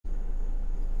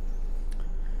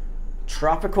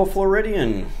Tropical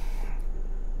Floridian.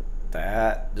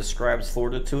 That describes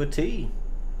Florida to a T.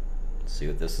 Let's see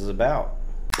what this is about.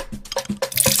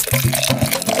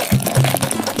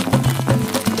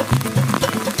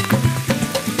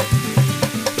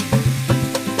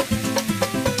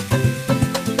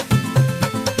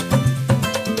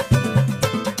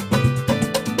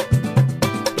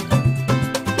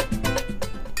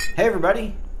 Hey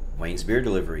everybody, Wayne's Beer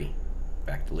Delivery,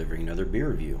 back delivering another beer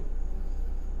review.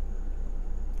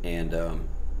 And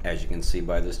as you can see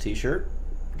by this t-shirt,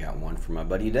 I got one from my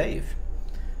buddy Dave.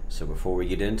 So before we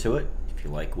get into it, if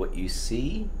you like what you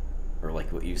see or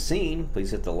like what you've seen, please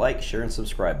hit the like, share, and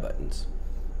subscribe buttons.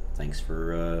 Thanks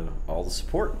for all the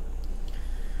support.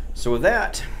 So with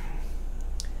that,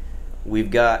 we've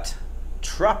got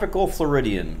Tropical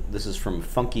Floridian. This is from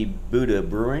Funky Buddha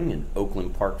Brewing in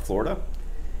Oakland Park, Florida.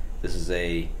 This is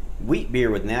a wheat beer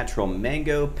with natural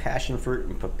mango, passion fruit,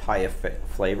 and papaya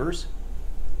flavors.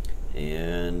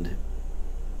 And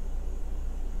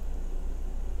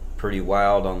pretty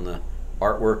wild on the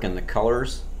artwork and the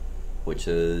colors, which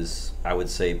is, I would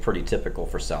say, pretty typical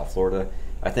for South Florida.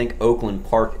 I think Oakland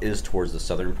Park is towards the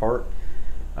southern part.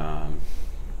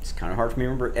 It's kind of hard for me to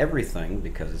remember everything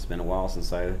because it's been a while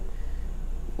since I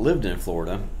lived in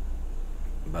Florida.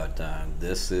 But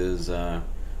this is a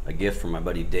gift from my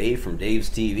buddy Dave from Dave's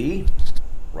TV,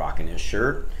 rocking his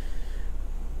shirt.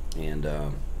 And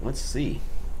let's see,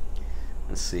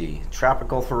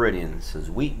 Tropical Floridian. It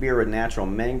says wheat beer with natural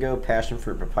mango, passion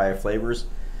fruit, papaya flavors,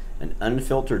 an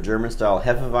unfiltered German-style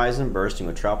Hefeweizen bursting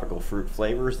with tropical fruit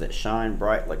flavors that shine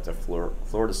bright like the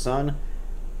Florida sun,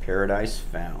 paradise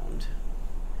found.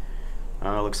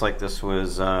 Looks like this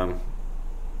was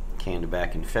canned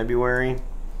back in February,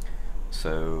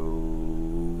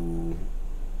 so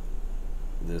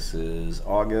this is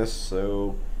August,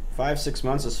 so 5-6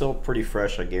 months. It's still pretty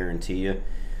fresh, I guarantee you.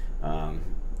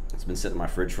 It's been sitting in my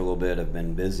fridge for a little bit. I've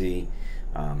been busy.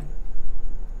 One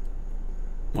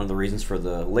of the reasons for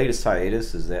the latest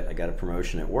hiatus is that I got a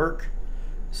promotion at work,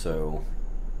 so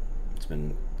it's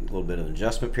been a little bit of an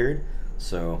adjustment period.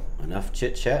 So enough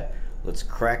chit chat. Let's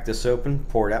crack this open,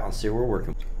 pour it out, and see what we're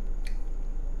working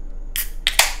with.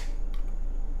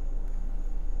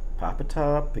 Pop a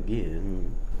top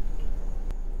again.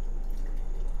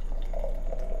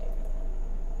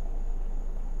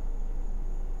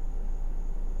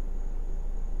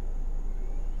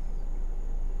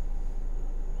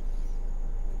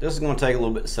 This is going to take a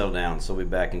little bit to settle down, so we'll be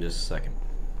back in just a second.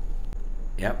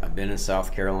 Yep, I've been in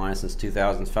South Carolina since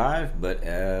 2005, but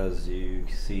as you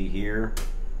see here,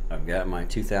 I've got my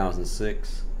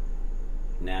 2006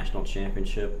 National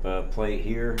Championship plate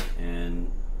here,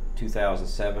 and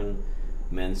 2007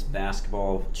 men's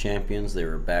basketball champions. They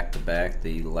were back-to-back,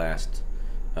 the last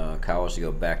college to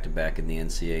go back-to-back in the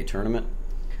NCAA tournament.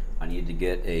 I need to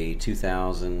get a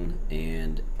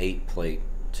 2008 plate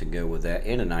to go with that,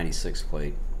 and a 96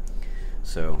 plate.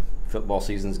 So football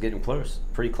season's getting close,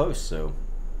 pretty close, so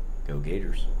go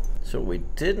Gators. So what we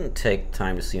didn't take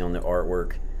time to see on the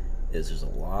artwork is there's a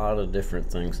lot of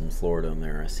different things in Florida in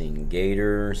there. I've seen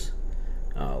gators,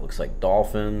 looks like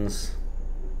dolphins,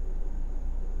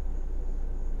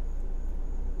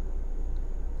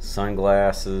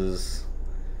 sunglasses,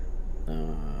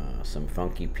 some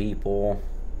funky people.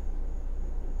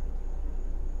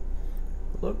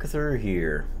 Look through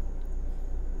here.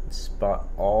 Spot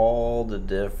all the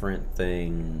different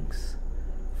things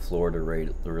Florida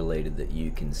related that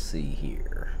you can see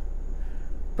here.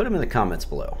 Put them in the comments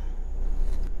below.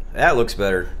 That looks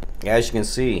better. As you can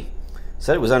see,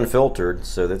 said it was unfiltered,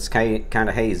 so that's kind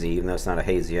of hazy, even though it's not a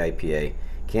hazy IPA.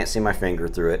 Can't see my finger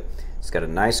through it. It's got a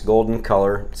nice golden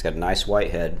color. It's got a nice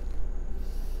white head.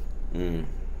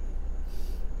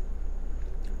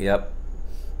 Yep.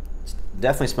 It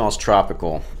definitely smells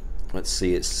tropical. Let's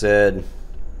see, it said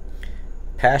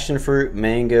passion fruit,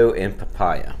 mango, and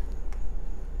papaya.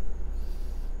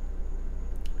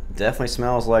 Definitely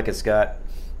smells like it's got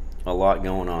a lot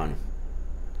going on.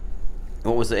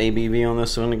 What was the ABV on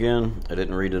this one again? I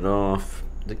didn't read it off.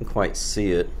 Didn't quite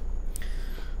see it.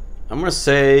 I'm going to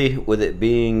say, with it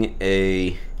being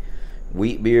a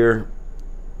wheat beer,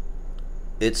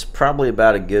 it's probably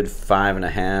about a good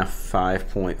 5.5,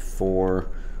 5.4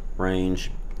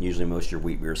 range. Usually most of your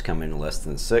wheat beers come in less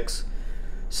than 6.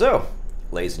 So,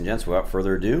 ladies and gents, without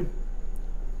further ado,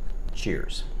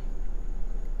 cheers.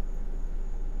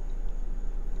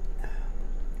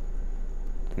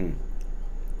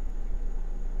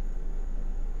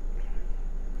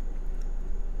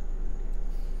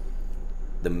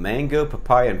 The mango,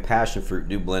 papaya, and passion fruit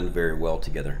do blend very well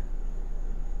together.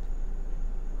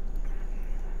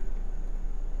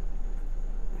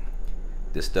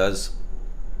 This does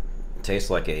tastes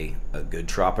like a good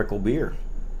tropical beer.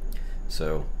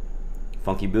 So,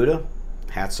 Funky Buddha,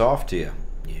 hats off to you.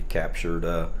 You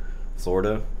captured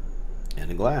Florida in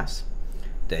a glass.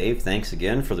 Dave, thanks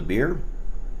again for the beer.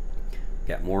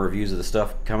 Got more reviews of the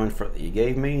stuff coming that you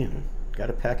gave me, and got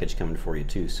a package coming for you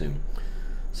too soon.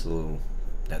 So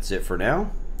that's it for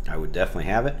now. I would definitely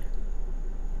have it.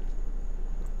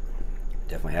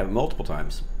 Definitely have it multiple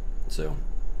times. So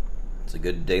it's a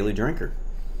good daily drinker.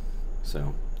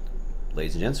 So,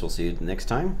 ladies and gents, we'll see you next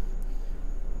time.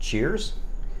 Cheers,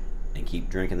 and keep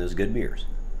drinking those good beers.